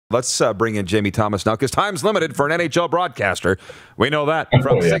Let's bring in Jamie Thomas now, because time's limited for an NHL broadcaster. We know that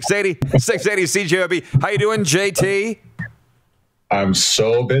from 680 CJOB. How you doing, JT? I'm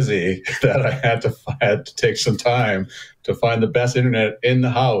so busy that I had to take some time to find the best internet in the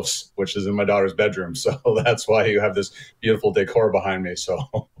house, which is in my daughter's bedroom. So that's why you have this beautiful decor behind me. So,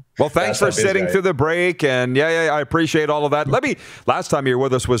 well, thanks for sitting through the break, and I appreciate all of that. Last time you were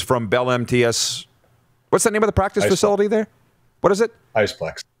with us was from Bell MTS. What's the name of the practice facility there? What is it?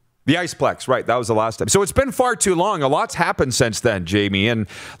 Iceplex. The Iceplex, right. That was the last time. So it's been far too long. A lot's happened since then, Jamie. And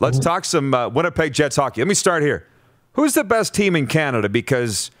let's talk some Winnipeg Jets hockey. Let me start here. Who's the best team in Canada?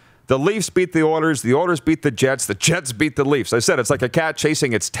 Because the Leafs beat the Oilers beat the Jets beat the Leafs. I said it's like a cat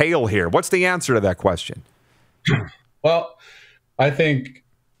chasing its tail here. What's the answer to that question? Well, I think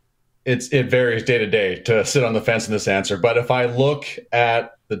it varies day to day to sit on the fence in this answer. But if I look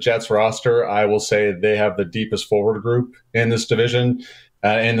at the Jets roster, I will say they have the deepest forward group in this division.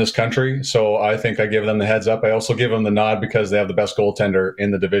 In this country. So I think I give them the heads up. I also give them the nod because they have the best goaltender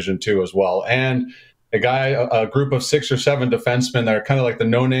in the division too as well. And a group of 6 or 7 defensemen that are kind of like the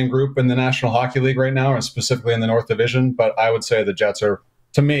no-name group in the National Hockey League right now, and specifically in the North Division. But I would say the Jets are,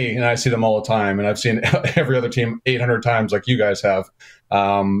 to me, and I see them all the time, and I've seen every other team 800 times like you guys have,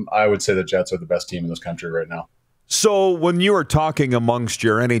 I would say the Jets are the best team in this country right now. So when you were talking amongst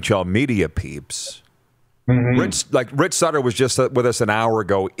your NHL media peeps, Rich Sutter was just with us an hour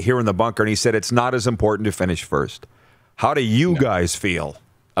ago here in the bunker, and he said it's not as important to finish first. How do you guys feel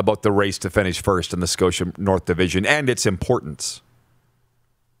about the race to finish first in the Scotia North Division and its importance?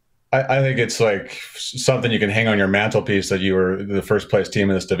 I think it's like something you can hang on your mantelpiece that you were the first place team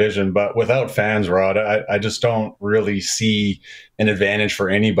in this division. But without fans, Rod, I just don't really see an advantage for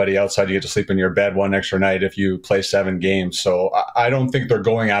anybody outside. You get to sleep in your bed one extra night if you play 7 games. So I don't think they're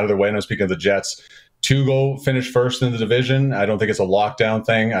going out of their way. And I'm speaking of the Jets, to go finish first in the division. I don't think it's a lockdown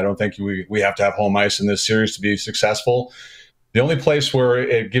thing. I don't think we have to have home ice in this series to be successful. The only place where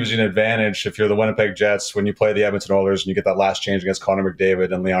it gives you an advantage, if you're the Winnipeg Jets, when you play the Edmonton Oilers and you get that last change against Connor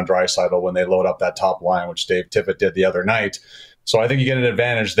McDavid and Leon Draisaitl when they load up that top line, which Dave Tippett did the other night. So I think you get an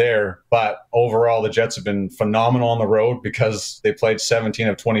advantage there. But overall, the Jets have been phenomenal on the road because they played 17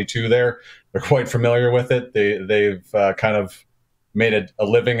 of 22 there. They're quite familiar with it. They've kind of made a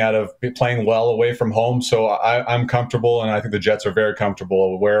living out of playing well away from home. So I'm comfortable, and I think the Jets are very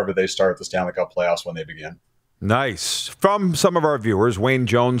comfortable wherever they start the Stanley Cup playoffs when they begin. Nice. From some of our viewers, Wayne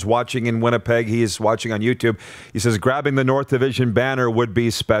Jones watching in Winnipeg, he is watching on YouTube. He says grabbing the North Division banner would be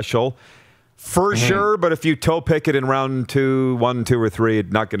special. For sure, but if you toe pick it in round 1, 2, or 3,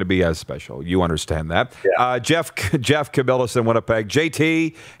 it's not going to be as special. You understand that. Yeah. Jeff Cabillas in Winnipeg.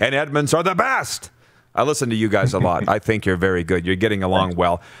 JT and Edmonds are the best. I listen to you guys a lot. I think you're very good. You're getting along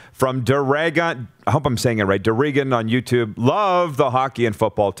well. From Duragan, I hope I'm saying it right, Duragan on YouTube. Love the hockey and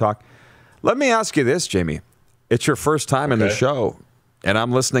football talk. Let me ask you this, Jamie. It's your first time in the show, and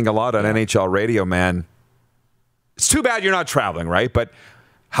I'm listening a lot on NHL radio, man. It's too bad you're not traveling, right? But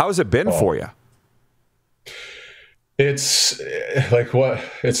how's it been for you? It's like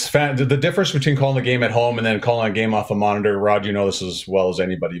the difference between calling the game at home and then calling a game off a monitor. Rod, you know this as well as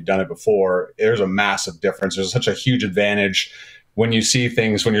anybody. You've done it before. There's a massive difference. There's such a huge advantage when you see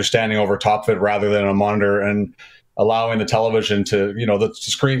things when you're standing over top of it rather than a monitor, and allowing the television to, the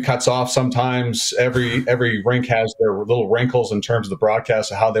screen cuts off sometimes. Every rink has their little wrinkles in terms of the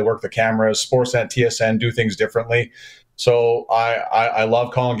broadcast of how they work the cameras. Sportsnet, TSN do things differently. So I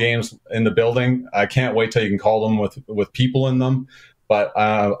love calling games in the building. I can't wait till you can call them with people in them. But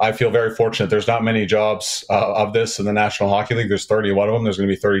I feel very fortunate. There's not many jobs of this in the National Hockey League. There's 31 of them. There's going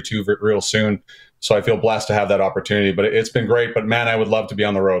to be 32 real soon. So I feel blessed to have that opportunity. But it's been great. But man, I would love to be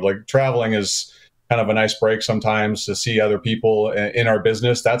on the road. Like, traveling is kind of a nice break sometimes to see other people in our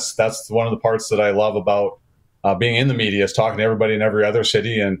business. That's one of the parts that I love about being in the media, is talking to everybody in every other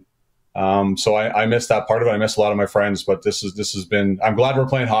city. And so I miss that part of it. I miss a lot of my friends, but this has been, I'm glad we're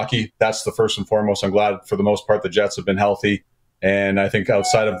playing hockey. That's the first and foremost. I'm glad for the most part the Jets have been healthy. And I think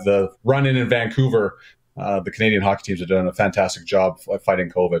outside of the run-in in Vancouver, the Canadian hockey teams have done a fantastic job fighting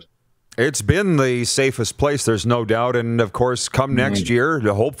COVID. It's been the safest place, there's no doubt. And, of course, come next year,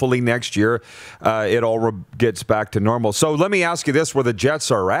 hopefully next year, it all gets back to normal. So let me ask you this, where the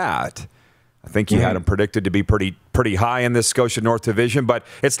Jets are at. I think you had them predicted to be pretty high in this Scotia North Division, but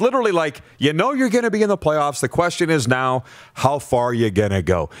it's literally like, you're going to be in the playoffs. The question is now, how far are you going to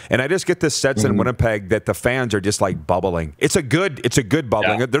go? And I just get this sense in Winnipeg that the fans are just like bubbling. It's a good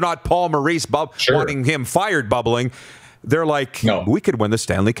bubbling. Yeah. They're not Paul Maurice wanting him fired bubbling. They're like, we could win the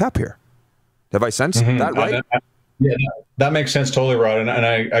Stanley Cup here. Have I sensed that right? Yeah, that makes sense totally, Rod. And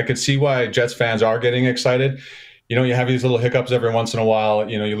I could see why Jets fans are getting excited. you have these little hiccups every once in a while.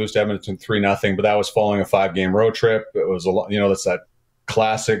 You lose to Edmonton 3-0, but that was following a 5-game road trip. It was that's that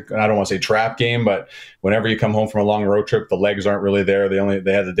classic, I don't want to say trap game, but whenever you come home from a long road trip, the legs aren't really there.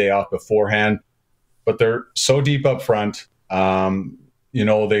 They had the day off beforehand, but they're so deep up front.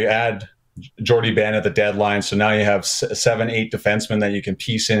 They add Jordy Ben at the deadline, so now you have 7-8 defensemen that you can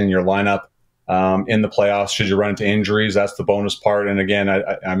piece in your lineup in the playoffs. Should you run into injuries, that's the bonus part. And again,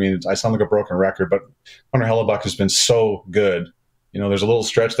 I mean, I sound like a broken record, but Connor Hellebuck has been so good. There's a little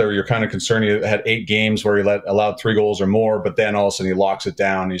stretch there where you're kind of concerned. He had 8 games where he allowed 3 goals or more, but then all of a sudden he locks it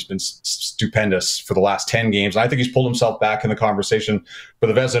down. He's been stupendous for the last 10 games. And I think he's pulled himself back in the conversation for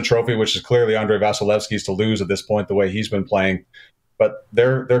the Vezina Trophy, which is clearly Andrei Vasilevsky's to lose at this point, the way he's been playing. But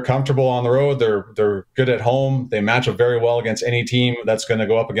they're comfortable on the road. They're good at home. They match up very well against any team that's going to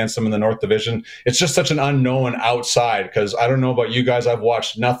go up against them in the North Division. It's just such an unknown outside, because I don't know about you guys. I've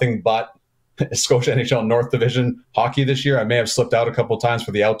watched nothing but Scotia NHL North Division hockey this year. I may have slipped out a couple of times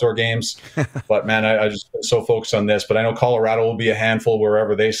for the outdoor games, but man, I just been so focused on this. But I know Colorado will be a handful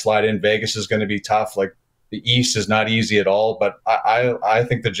wherever they slide in. Vegas is going to be tough. Like, the East is not easy at all, but I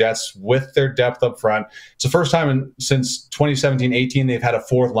think the Jets, with their depth up front, it's the first time since 2017-18 they've had a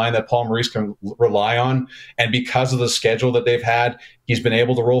fourth line that Paul Maurice can rely on. And because of the schedule that they've had, he's been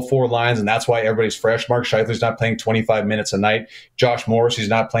able to roll 4 lines, and that's why everybody's fresh. Mark Scheifele's not playing 25 minutes a night. Josh Morrissey's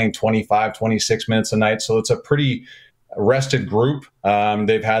not playing 25, 26 minutes a night. So it's a pretty rested group.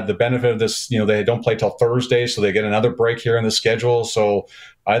 They've had the benefit of this, they don't play till Thursday, so they get another break here in the schedule. So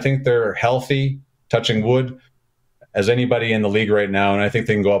I think they're healthy, touching wood, as anybody in the league right now, and I think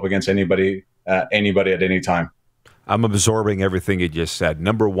they can go up against anybody at any time. I'm absorbing everything you just said.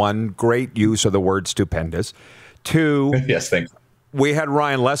 Number one, great use of the word stupendous. 2, yes, thanks. We had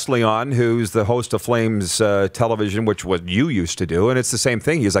Ryan Leslie on, who's the host of Flames television, which what you used to do, and it's the same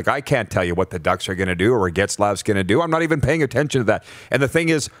thing. He's like, I can't tell you what the Ducks are going to do or Getzlaf's going to do. I'm not even paying attention to that. And the thing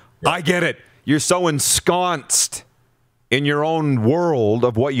is, I get it. You're so ensconced in your own world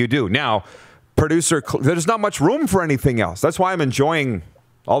of what you do. Now, producer, there's not much room for anything else. That's why I'm enjoying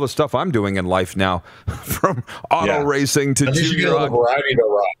all the stuff I'm doing in life now, from auto racing to junior. You get a little variety,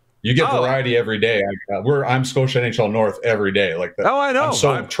 though, Rod. You get variety every day. I'm Scotia NHL North every day. Like that. Oh, I know.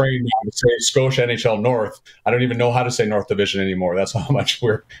 I'm trained now to say Scotia NHL North. I don't even know how to say North Division anymore. That's how much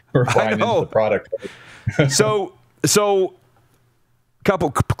we're buying into the product. So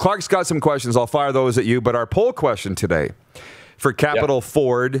Clark's got some questions. I'll fire those at you. But our poll question today for Capital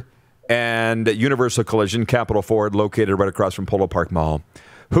Ford and Universal Collision, Capital Ford, located right across from Polo Park Mall.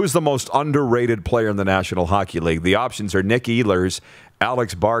 Who's the most underrated player in the National Hockey League? The options are Nik Ehlers,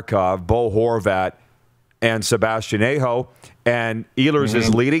 Alex Barkov, Bo Horvat, and Sebastian Aho. And Ehlers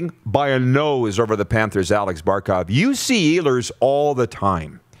is leading by a nose over the Panthers' Alex Barkov. You see Ehlers all the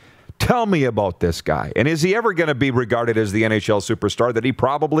time. Tell me about this guy. And is he ever going to be regarded as the NHL superstar that he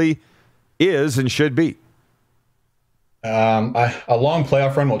probably is and should be? A long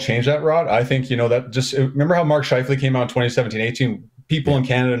playoff run will change that, Rod. I think, that just remember how Mark Scheifele came out in 2017-18. People in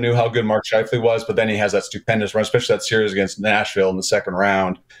Canada knew how good Mark Scheifele was, but then he has that stupendous run, especially that series against Nashville in the second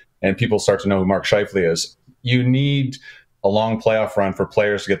round, and people start to know who Mark Scheifele is. You need a long playoff run for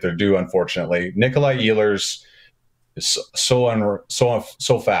players to get their due, unfortunately. Nikolai Ehlers is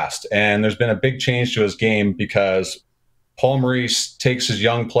so fast, and there's been a big change to his game because Paul Maurice takes his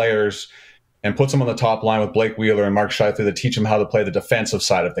young players and puts them on the top line with Blake Wheeler and Mark Scheifele to teach them how to play the defensive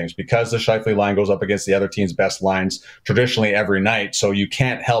side of things, because the Scheifele line goes up against the other team's best lines traditionally every night. So you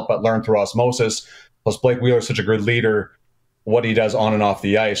can't help but learn through osmosis. Plus, Blake Wheeler is such a good leader, what he does on and off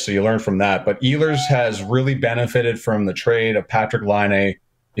the ice. So you learn from that. But Ehlers has really benefited from the trade of Patrick Laine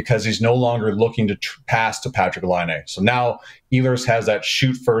because he's no longer looking to pass to Patrick Laine. So now Ehlers has that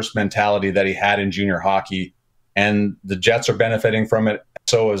shoot first mentality that he had in junior hockey, and the Jets are benefiting from it.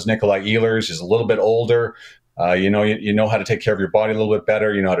 So is Nikolai Ehlers. He's a little bit older. You know how to take care of your body a little bit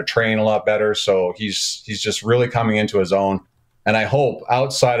better. You know how to train a lot better. So he's just really coming into his own. And I hope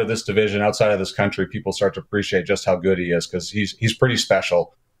outside of this division, outside of this country, people start to appreciate just how good he is, because he's pretty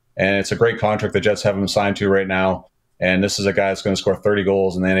special. And it's a great contract the Jets have him signed to right now. And this is a guy that's going to score 30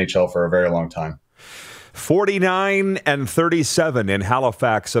 goals in the NHL for a very long time. 49 and 37 in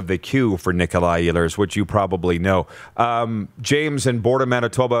Halifax of the Q for Nikolai Ehlers, which you probably know. James in Border,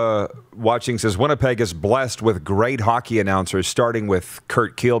 Manitoba, watching, says Winnipeg is blessed with great hockey announcers, starting with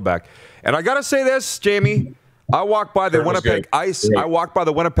Kurt Kielbeck. And I got to say this, Jamie. I walked by the Winnipeg Ice. I walked by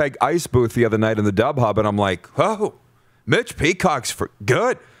the Winnipeg Ice booth the other night in the Dub Hub, and I'm like, oh, Mitch Peacock's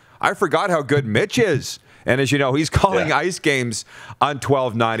good. I forgot how good Mitch is. And as you know, he's calling ice games on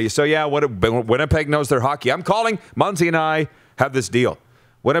 1290. So, yeah, Winnipeg knows their hockey. I'm calling. Munzie and I have this deal.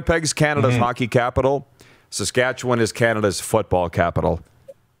 Winnipeg's Canada's hockey capital. Saskatchewan is Canada's football capital.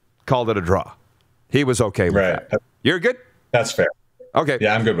 Called it a draw. He was okay with that. You're good? That's fair. Okay.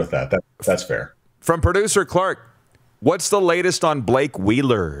 Yeah, I'm good with that. That's fair. From producer Clark, what's the latest on Blake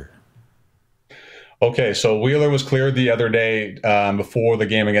Wheeler? Okay, so Wheeler was cleared the other day before the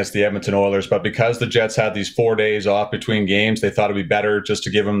game against the Edmonton Oilers, but because the Jets had these 4 days off between games, they thought it'd be better just to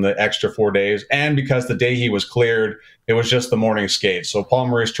give him the extra 4 days. And because the day he was cleared, it was just the morning skate. So Paul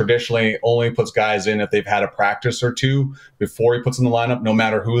Maurice traditionally only puts guys in if they've had a practice or two before he puts in the lineup, no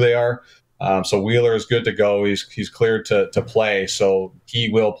matter who they are. So Wheeler is good to go. He's cleared to play. So he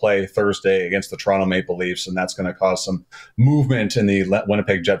will play Thursday against the Toronto Maple Leafs, and that's going to cause some movement in the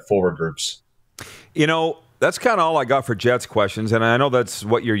Winnipeg Jet forward groups. You know, that's kind of all I got for Jets questions, and I know that's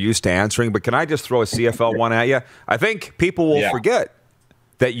what you're used to answering, but can I just throw a CFL one at you? I think people will forget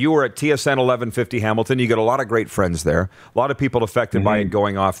that you were at TSN 1150 Hamilton. You got a lot of great friends there, a lot of people affected by it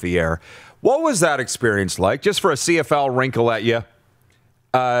going off the air. What was that experience like, just for a CFL wrinkle at you,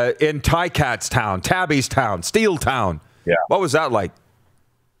 in Ticats Town, Tabby's Town, Steel Town? Yeah. What was that like?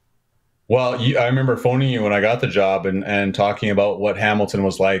 Well, I remember phoning you when I got the job and talking about what Hamilton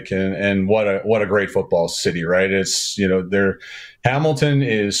was like and what a great football city, right? It's, Hamilton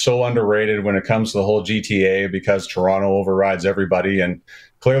is so underrated when it comes to the whole GTA because Toronto overrides everybody. And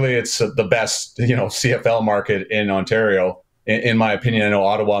clearly it's the best, CFL market in Ontario, in my opinion. I know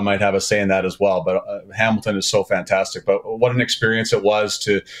Ottawa might have a say in that as well, but Hamilton is so fantastic. But what an experience it was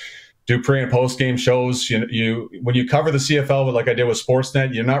to do pre and post game shows. When you cover the CFL, like I did with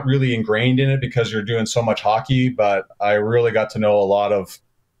Sportsnet, you're not really ingrained in it because you're doing so much hockey. But I really got to know a lot of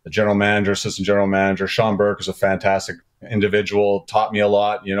the general manager, assistant general manager. Sean Burke is a fantastic individual. Taught me a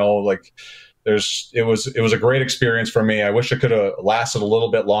lot. It was a great experience for me. I wish it could have lasted a little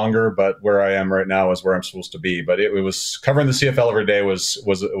bit longer, but where I am right now is where I'm supposed to be. But it was covering the CFL every day was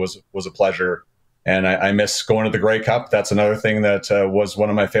a pleasure. And I miss going to the Grey Cup. That's another thing that was one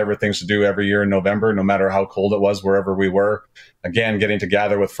of my favorite things to do every year in November, no matter how cold it was, wherever we were. Again, getting to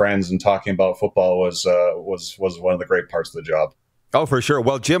gather with friends and talking about football was one of the great parts of the job. Oh, for sure.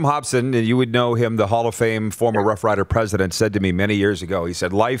 Well, Jim Hobson, and you would know him, the Hall of Fame former Rough Rider president, said to me many years ago, he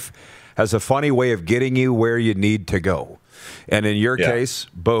said, life has a funny way of getting you where you need to go. And in your case,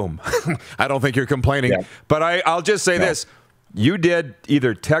 boom. I don't think you're complaining. Yeah. But I'll just say this. You did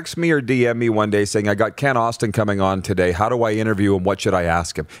either text me or DM me one day saying, I got Ken Austin coming on today. How do I interview him? What should I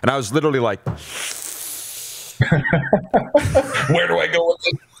ask him? And I was literally like, where do I go with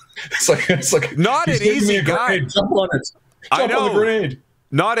it? It's like not an easy guy. Jump on it. I know. On the grenade.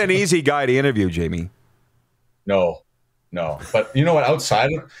 Not an easy guy to interview, Jamie. No. But you know what?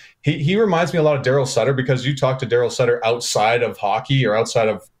 Outside of he reminds me a lot of Daryl Sutter, because you talk to Daryl Sutter outside of hockey or outside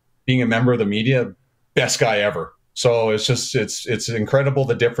of being a member of the media. Best guy ever. So it's incredible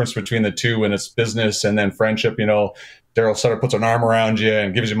the difference between the two, and it's business and then friendship. Daryl Sutter puts an arm around you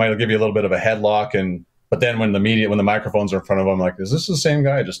and might give you a little bit of a headlock, but then when the microphones are in front of him, I'm like, is this the same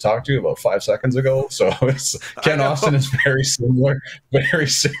guy I just talked to about 5 seconds ago? So Ken Austin is very similar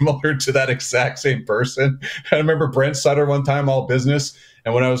to that exact same person. I remember Brent Sutter one time, all business.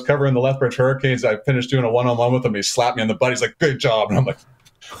 And when I was covering the Lethbridge Hurricanes, I finished doing a one-on-one with him. He slapped me on the butt. He's like, good job. And I'm like,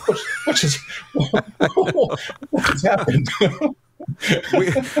 what has happened?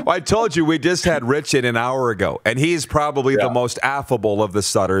 I told you we just had Rich in an hour ago, and he's probably the most affable of the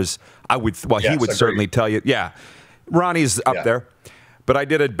Sutters. He would certainly tell you. Yeah, Ronnie's up there. But I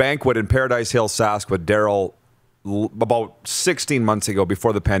did a banquet in Paradise Hill, Sask with Daryl about 16 months ago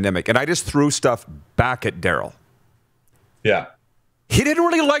before the pandemic, and I just threw stuff back at Daryl. Yeah. He didn't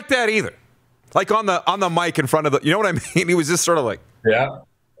really like that either. Like on the mic in front of you know what I mean? He was just sort of like,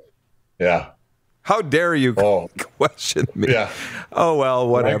 yeah. How dare you question me? Yeah. Oh, well,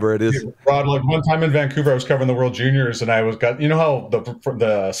 whatever it is. Rod, like one time in Vancouver, I was covering the World Juniors, and you know how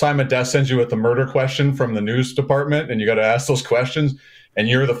the assignment desk sends you with the murder question from the news department, and you got to ask those questions, and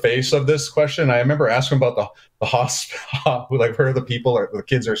you're the face of this question. I remember asking about the hospital, like where the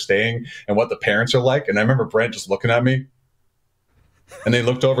kids are staying and what the parents are like. And I remember Brent just looking at me, and they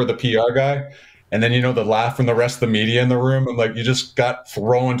looked over at the PR guy. And then, the laugh from the rest of the media in the room. I'm like, you just got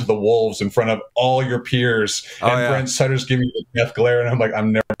thrown to the wolves in front of all your peers. Brent Sutter's giving you the death glare. And I'm like,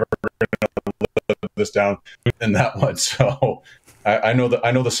 I'm never going to live this down in that one. So I know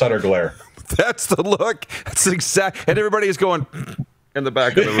the Sutter glare. That's the look. That's exact. And everybody is going in the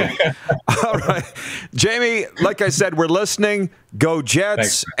back of the room. All right. Jamie, like I said, we're listening. Go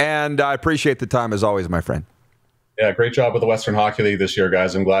Jets. Thanks. And I appreciate the time as always, my friend. Yeah, great job with the Western Hockey League this year,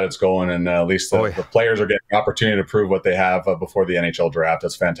 guys. I'm glad it's going, and at least the players are getting the opportunity to prove what they have before the NHL draft.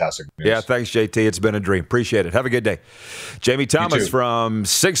 That's fantastic news. Yeah, thanks, JT. It's been a dream. Appreciate it. Have a good day. Jamie Thomas from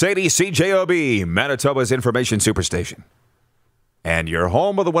 680 CJOB, Manitoba's information superstation. And you're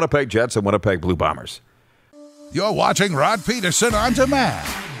home of the Winnipeg Jets and Winnipeg Blue Bombers. You're watching Rod Pedersen On Demand.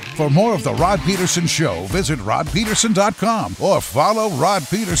 For more of The Rod Pedersen Show, visit rodpedersen.com or follow Rod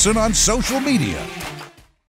Pedersen on social media.